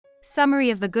Summary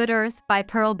of the Good Earth by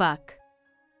Pearl Buck.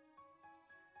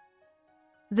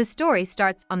 The story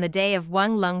starts on the day of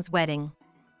Wang Lung's wedding.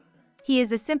 He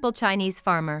is a simple Chinese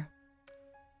farmer.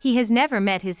 He has never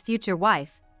met his future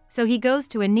wife, so he goes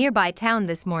to a nearby town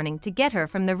this morning to get her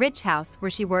from the rich house where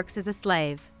she works as a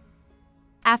slave.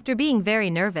 After being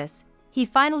very nervous, he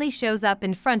finally shows up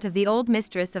in front of the old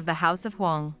mistress of the house of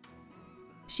Huang.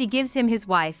 She gives him his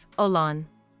wife, Olan.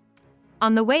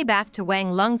 On the way back to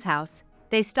Wang Lung's house,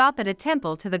 they stop at a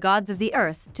temple to the gods of the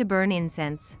earth to burn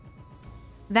incense.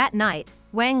 That night,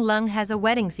 Wang Lung has a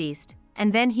wedding feast,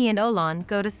 and then he and Olan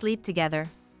go to sleep together.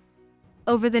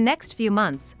 Over the next few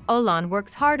months, Olan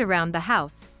works hard around the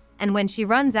house, and when she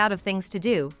runs out of things to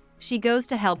do, she goes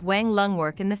to help Wang Lung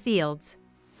work in the fields.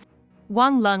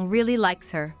 Wang Lung really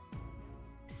likes her.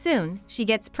 Soon, she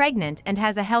gets pregnant and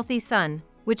has a healthy son,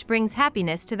 which brings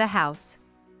happiness to the house.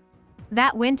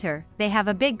 That winter, they have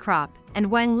a big crop, and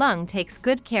Wang Lung takes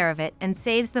good care of it and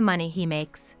saves the money he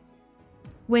makes.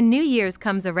 When New Year's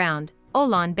comes around,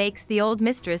 Olan bakes the old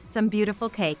mistress some beautiful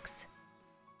cakes.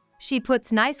 She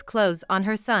puts nice clothes on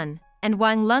her son, and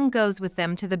Wang Lung goes with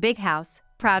them to the big house,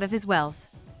 proud of his wealth.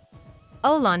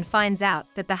 Olan finds out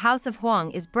that the house of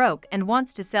Huang is broke and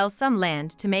wants to sell some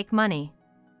land to make money.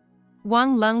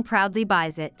 Wang Lung proudly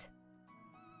buys it.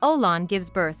 Olan gives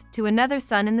birth to another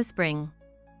son in the spring.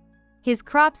 His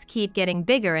crops keep getting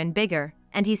bigger and bigger,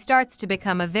 and he starts to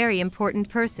become a very important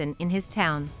person in his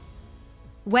town.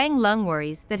 Wang Lung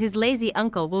worries that his lazy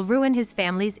uncle will ruin his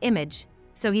family's image,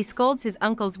 so he scolds his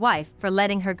uncle's wife for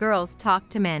letting her girls talk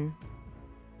to men.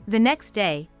 The next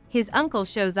day, his uncle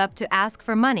shows up to ask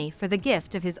for money for the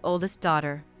gift of his oldest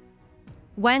daughter.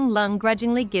 Wang Lung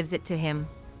grudgingly gives it to him.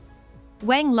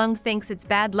 Wang Lung thinks it's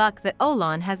bad luck that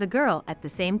Olan has a girl at the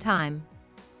same time.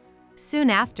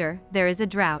 Soon after, there is a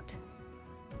drought.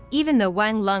 Even though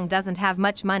Wang Lung doesn't have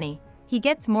much money, he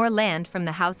gets more land from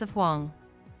the house of Huang.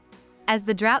 As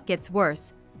the drought gets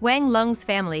worse, Wang Lung's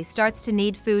family starts to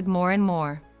need food more and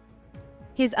more.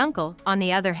 His uncle, on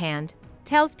the other hand,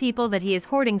 tells people that he is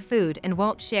hoarding food and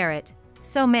won't share it,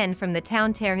 so men from the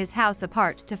town tear his house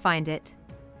apart to find it.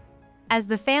 As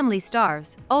the family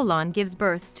starves, Olan gives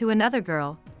birth to another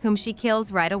girl, whom she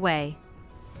kills right away.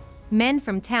 Men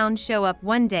from town show up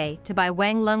one day to buy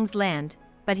Wang Lung's land,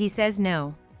 but he says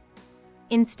no.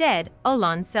 Instead,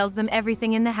 Olan sells them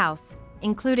everything in the house,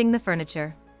 including the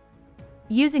furniture.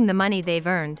 Using the money they've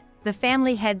earned, the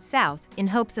family heads south in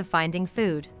hopes of finding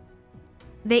food.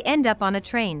 They end up on a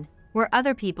train, where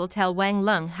other people tell Wang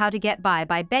Lung how to get by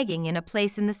begging in a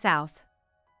place in the south.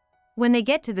 When they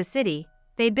get to the city,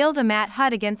 they build a mat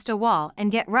hut against a wall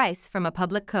and get rice from a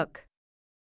public cook.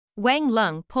 Wang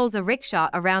Lung pulls a rickshaw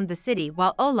around the city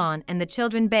while Olan and the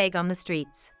children beg on the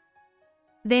streets.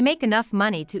 They make enough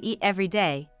money to eat every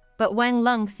day, but Wang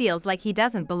Lung feels like he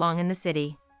doesn't belong in the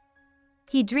city.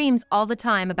 He dreams all the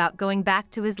time about going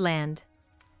back to his land.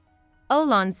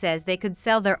 Olan says they could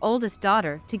sell their oldest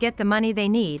daughter to get the money they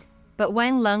need, but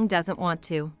Wang Lung doesn't want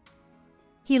to.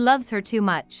 He loves her too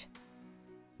much.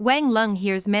 Wang Lung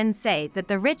hears men say that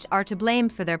the rich are to blame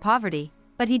for their poverty,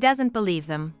 but he doesn't believe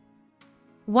them.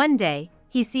 One day,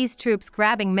 he sees troops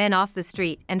grabbing men off the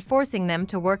street and forcing them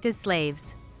to work as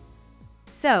slaves.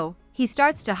 So, he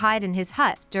starts to hide in his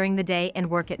hut during the day and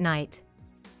work at night.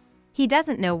 He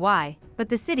doesn't know why, but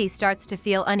the city starts to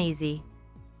feel uneasy.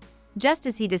 Just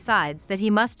as he decides that he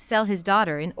must sell his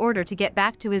daughter in order to get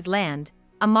back to his land,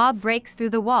 a mob breaks through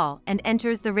the wall and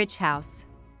enters the rich house.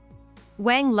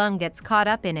 Wang Lung gets caught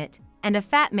up in it, and a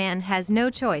fat man has no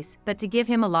choice but to give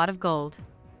him a lot of gold.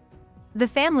 The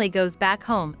family goes back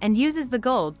home and uses the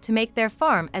gold to make their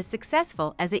farm as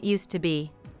successful as it used to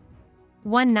be.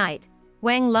 One night,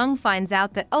 Wang Lung finds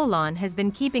out that Olan has been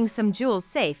keeping some jewels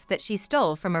safe that she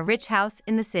stole from a rich house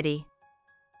in the city.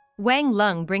 Wang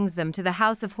Lung brings them to the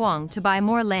house of Huang to buy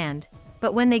more land,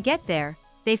 but when they get there,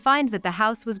 they find that the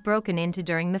house was broken into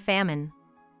during the famine.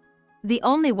 The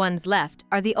only ones left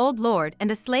are the old lord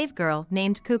and a slave girl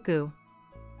named Cuckoo.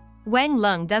 Wang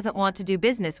Lung doesn't want to do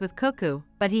business with Cuckoo,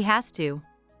 but he has to.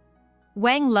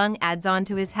 Wang Lung adds on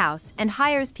to his house and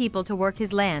hires people to work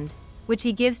his land, which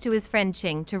he gives to his friend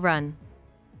Qing to run.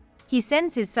 He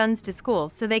sends his sons to school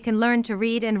so they can learn to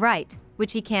read and write,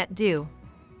 which he can't do.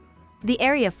 The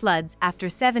area floods after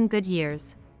 7 good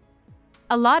years.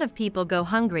 A lot of people go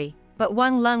hungry, but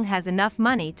Wang Lung has enough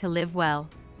money to live well.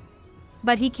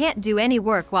 But he can't do any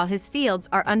work while his fields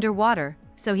are underwater,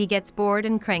 so he gets bored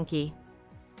and cranky.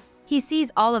 He sees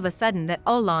all of a sudden that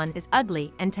Olan is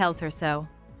ugly and tells her so.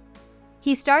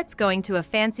 He starts going to a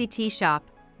fancy tea shop,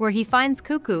 where he finds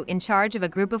Cuckoo in charge of a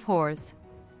group of whores.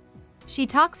 She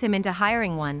talks him into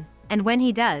hiring one, and when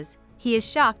he does, he is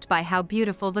shocked by how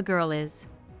beautiful the girl is.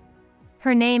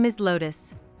 Her name is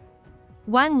Lotus.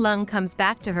 Wang Lung comes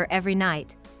back to her every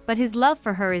night, but his love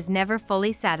for her is never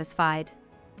fully satisfied.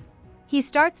 He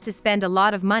starts to spend a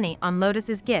lot of money on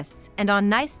Lotus's gifts and on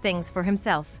nice things for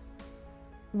himself.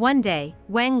 One day,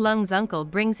 Wang Lung's uncle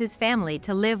brings his family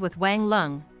to live with Wang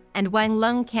Lung, and Wang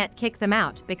Lung can't kick them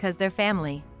out because they're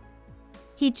family.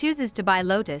 He chooses to buy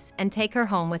Lotus and take her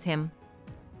home with him.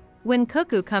 When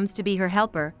Cuckoo comes to be her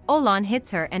helper, Olan hits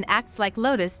her and acts like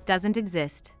Lotus doesn't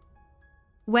exist.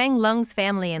 Wang Lung's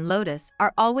family and Lotus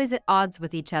are always at odds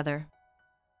with each other.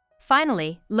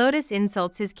 Finally, Lotus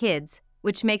insults his kids,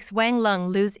 which makes Wang Lung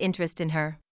lose interest in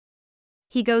her.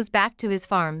 He goes back to his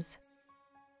farms.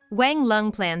 Wang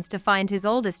Lung plans to find his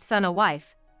oldest son a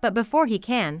wife, but before he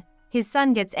can, his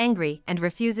son gets angry and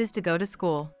refuses to go to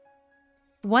school.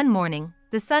 One morning,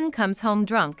 the son comes home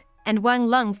drunk, and Wang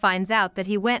Lung finds out that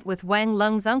he went with Wang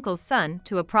Lung's uncle's son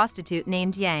to a prostitute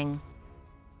named Yang.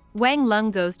 Wang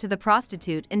Lung goes to the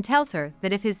prostitute and tells her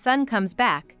that if his son comes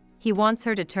back, he wants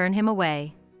her to turn him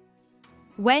away.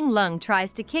 Wang Lung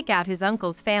tries to kick out his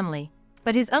uncle's family,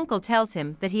 but his uncle tells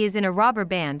him that he is in a robber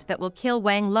band that will kill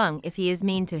Wang Lung if he is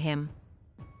mean to him.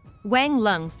 Wang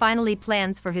Lung finally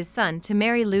plans for his son to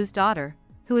marry Lu's daughter,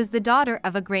 who is the daughter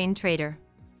of a grain trader.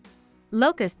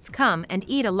 Locusts come and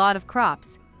eat a lot of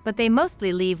crops, but they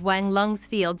mostly leave Wang Lung's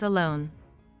fields alone.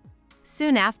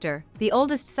 Soon after, the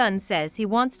oldest son says he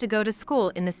wants to go to school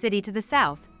in the city to the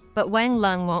south, but Wang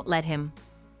Lung won't let him.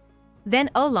 Then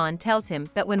Olan tells him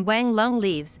that when Wang Lung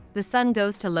leaves, the son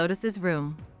goes to Lotus's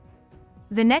room.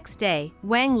 The next day,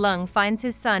 Wang Lung finds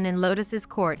his son in Lotus's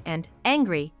court and,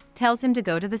 angry, tells him to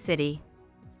go to the city.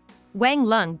 Wang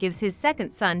Lung gives his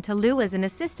second son to Lu as an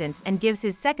assistant and gives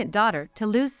his second daughter to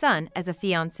Lu's son as a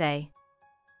fiancé.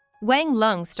 Wang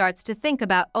Lung starts to think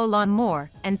about Olan more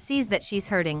and sees that she's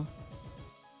hurting.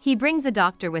 He brings a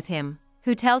doctor with him,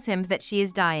 who tells him that she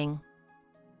is dying.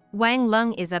 Wang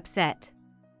Lung is upset.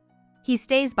 He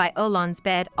stays by Olan's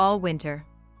bed all winter.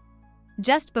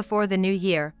 Just before the new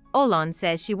year, Olan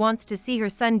says she wants to see her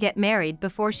son get married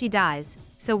before she dies,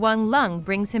 so Wang Lung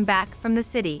brings him back from the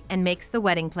city and makes the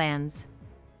wedding plans.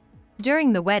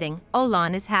 During the wedding,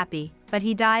 Olan is happy, but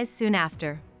he dies soon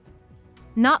after.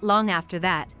 Not long after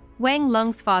that, Wang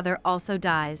Lung's father also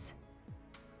dies.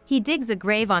 He digs a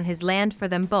grave on his land for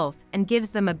them both and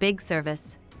gives them a big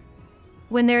service.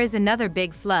 When there is another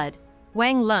big flood,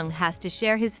 Wang Lung has to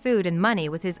share his food and money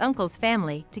with his uncle's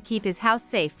family to keep his house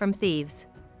safe from thieves.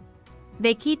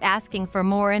 They keep asking for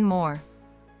more and more.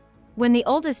 When the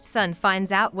oldest son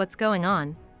finds out what's going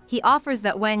on, he offers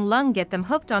that Wang Lung get them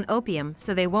hooked on opium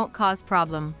so they won't cause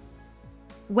problem.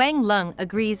 Wang Lung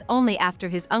agrees only after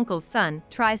his uncle's son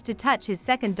tries to touch his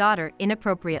second daughter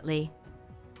inappropriately.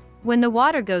 When the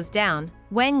water goes down,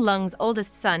 Wang Lung's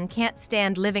oldest son can't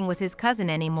stand living with his cousin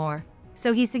anymore,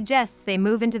 so he suggests they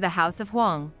move into the house of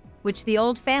Huang, which the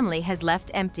old family has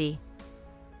left empty.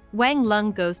 Wang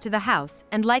Lung goes to the house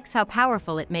and likes how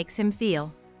powerful it makes him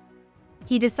feel.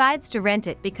 He decides to rent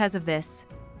it because of this.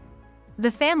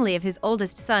 The family of his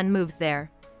oldest son moves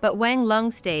there, but Wang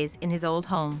Lung stays in his old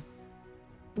home.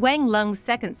 Wang Lung's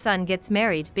second son gets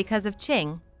married because of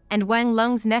Qing, and Wang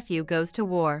Lung's nephew goes to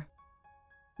war.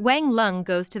 Wang Lung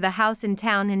goes to the house in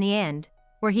town in the end,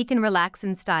 where he can relax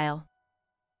in style.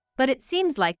 But it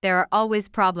seems like there are always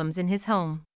problems in his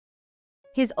home.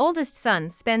 His oldest son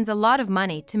spends a lot of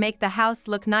money to make the house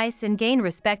look nice and gain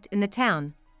respect in the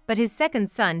town, but his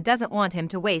second son doesn't want him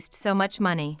to waste so much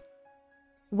money.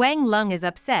 Wang Lung is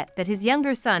upset that his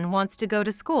younger son wants to go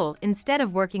to school instead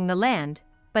of working the land,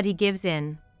 but he gives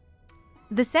in.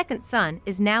 The second son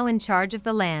is now in charge of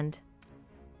the land.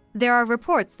 There are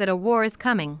reports that a war is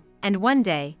coming, and one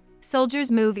day,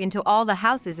 soldiers move into all the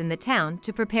houses in the town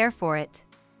to prepare for it.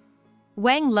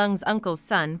 Wang Lung's uncle's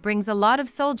son brings a lot of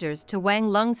soldiers to Wang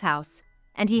Lung's house,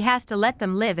 and he has to let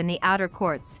them live in the outer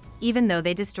courts, even though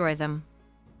they destroy them.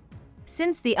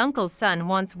 Since the uncle's son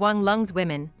wants Wang Lung's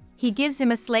women, he gives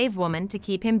him a slave woman to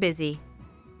keep him busy.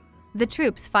 The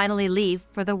troops finally leave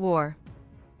for the war.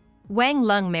 Wang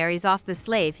Lung marries off the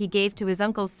slave he gave to his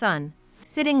uncle's son,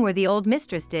 sitting where the old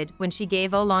mistress did when she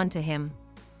gave Olan to him.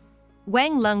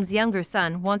 Wang Lung's younger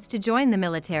son wants to join the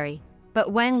military,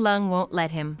 but Wang Lung won't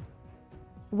let him.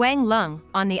 Wang Lung,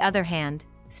 on the other hand,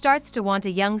 starts to want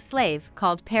a young slave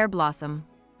called Pear Blossom.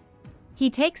 He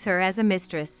takes her as a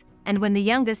mistress, and when the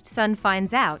youngest son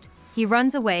finds out, he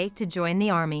runs away to join the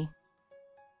army.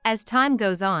 As time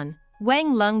goes on,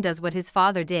 Wang Lung does what his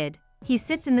father did. He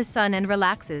sits in the sun and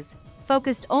relaxes,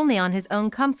 focused only on his own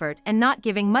comfort and not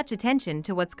giving much attention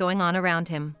to what's going on around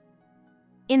him.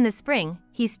 In the spring,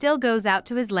 he still goes out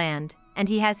to his land, and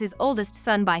he has his oldest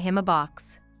son buy him a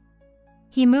box.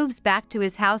 He moves back to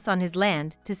his house on his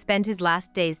land to spend his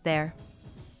last days there.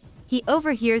 He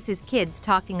overhears his kids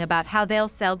talking about how they'll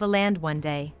sell the land one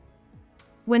day.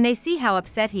 When they see how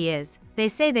upset he is, they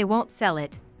say they won't sell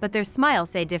it, but their smile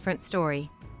say different story.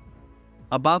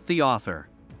 About the author.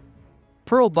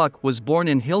 Pearl Buck was born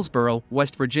in Hillsborough,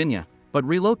 West Virginia, but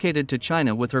relocated to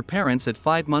China with her parents at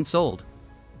 5 months old.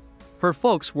 Her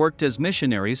folks worked as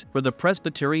missionaries for the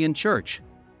Presbyterian Church.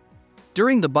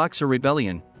 During the Boxer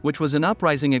Rebellion, which was an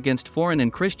uprising against foreign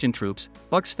and Christian troops,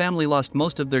 Buck's family lost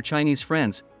most of their Chinese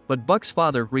friends, but Buck's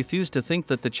father refused to think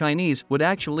that the Chinese would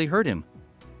actually hurt him.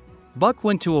 Buck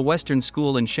went to a Western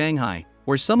school in Shanghai,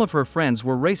 where some of her friends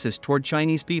were racist toward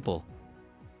Chinese people.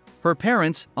 Her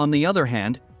parents, on the other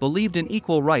hand, believed in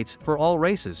equal rights for all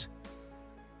races.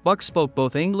 Buck spoke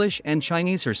both English and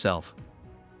Chinese herself.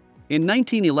 In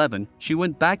 1911, she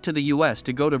went back to the U.S.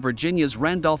 to go to Virginia's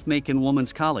Randolph-Macon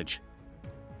Women's College.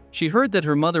 She heard that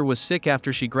her mother was sick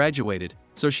after she graduated,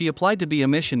 so she applied to be a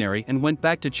missionary and went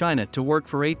back to China to work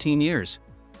for 18 years.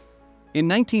 In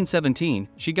 1917,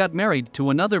 she got married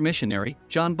to another missionary,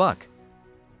 John Buck.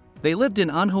 They lived in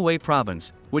Anhui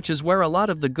Province, which is where a lot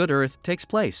of the Good Earth takes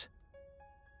place.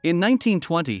 In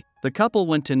 1920, the couple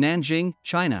went to Nanjing,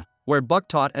 China, where Buck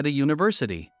taught at a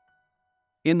university.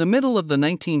 In the middle of the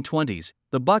 1920s,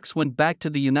 the Bucks went back to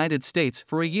the United States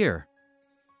for a year.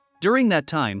 During that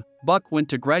time, Buck went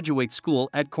to graduate school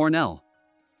at Cornell.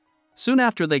 Soon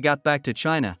after they got back to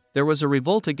China, there was a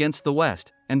revolt against the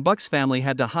West, and Buck's family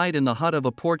had to hide in the hut of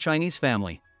a poor Chinese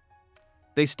family.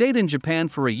 They stayed in Japan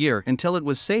for a year until it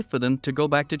was safe for them to go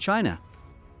back to China.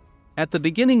 At the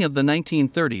beginning of the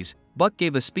 1930s, Buck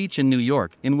gave a speech in New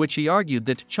York in which he argued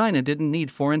that China didn't need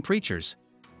foreign preachers.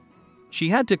 She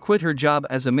had to quit her job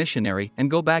as a missionary and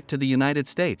go back to the United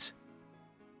States.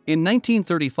 In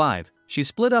 1935, she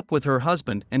split up with her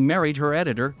husband and married her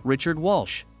editor, Richard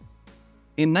Walsh.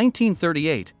 In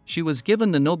 1938, she was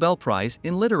given the Nobel Prize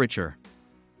in Literature.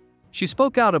 She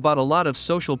spoke out about a lot of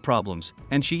social problems,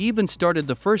 and she even started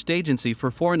the first agency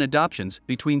for foreign adoptions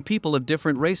between people of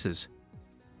different races.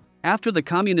 After the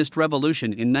Communist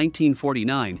Revolution in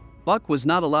 1949, Buck was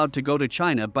not allowed to go to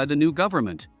China by the new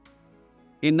government.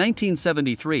 In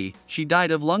 1973, she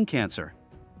died of lung cancer.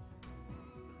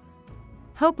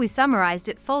 Hope we summarized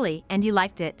it fully and you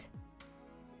liked it.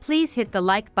 Please hit the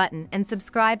like button and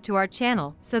subscribe to our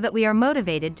channel so that we are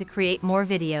motivated to create more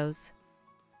videos.